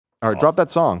All right, drop that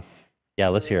song. Yeah,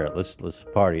 let's hear it. Let's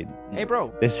party. Hey,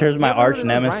 bro. This here's my arch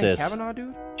nemesis, Ryan Kavanaugh,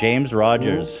 dude? James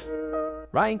Rogers.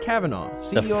 Ryan Kavanaugh,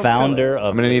 CEO The founder of...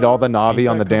 I'm going to need all the Navi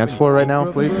on the dance floor right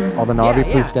now, please. All the Navi,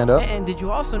 please stand up. And did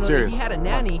you also know that he had a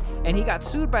nanny, and he got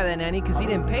sued by that nanny because he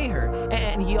didn't pay her?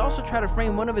 And he also tried to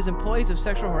frame one of his employees of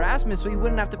sexual harassment so he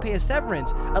wouldn't have to pay a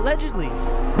severance, allegedly.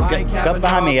 Get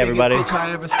behind me, everybody.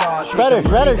 Shredder,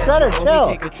 chill.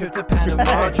 Take a trip to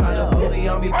Panama, trying to bully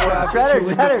on me, boy. I've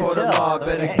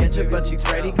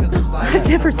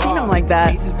never seen him like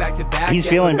that. He's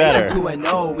feeling better.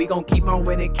 We gon' keep on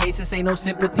winning cases, ain't no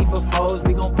sympathy for foes.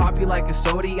 We gon' pop you like a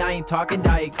soda. I ain't talking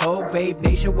Diet Coke. Babe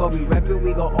Nation, well, we rep it.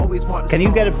 We gon' always want to. Can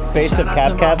you get a face of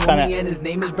Cap kind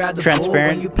of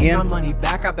transparent? Yeah. Money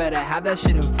back, I better have that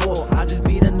shit in full. I just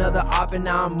beat another op and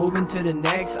now I'm moving to the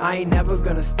next. I ain't never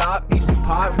gonna stop. Each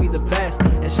pod, we the best.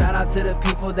 And shout out to the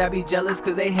people that be jealous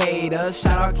cause they hate us.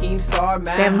 Shout out Keemstar,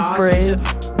 Matt brave.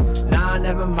 Nah,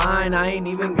 never mind. I ain't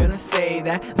even gonna say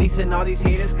that. Leasing all these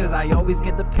haters cause I always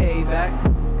get the payback.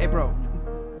 Hey, bro.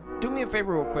 Do me a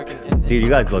favor real quick. Dude, you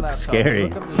guys look scary.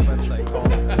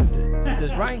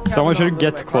 Someone should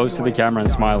get close to the camera and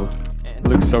smile. It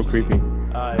looks so creepy.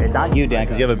 Not you, Dan,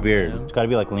 because you have a beard. It's got to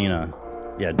be like Lena.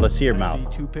 Yeah, let's see your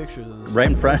mouth. Two pictures of this.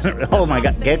 Right in front. Oh my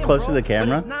God, get close to the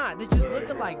camera.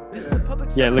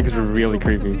 Yeah, it looks really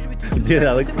creepy. Dude,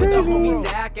 that looks crazy.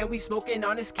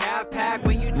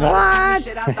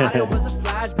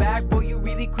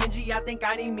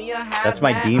 That's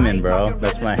my demon, bro.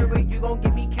 That's my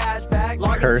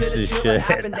curse is shit.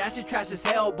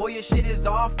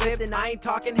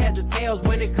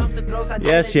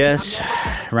 Yes,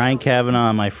 Ryan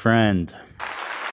Kavanaugh, my friend.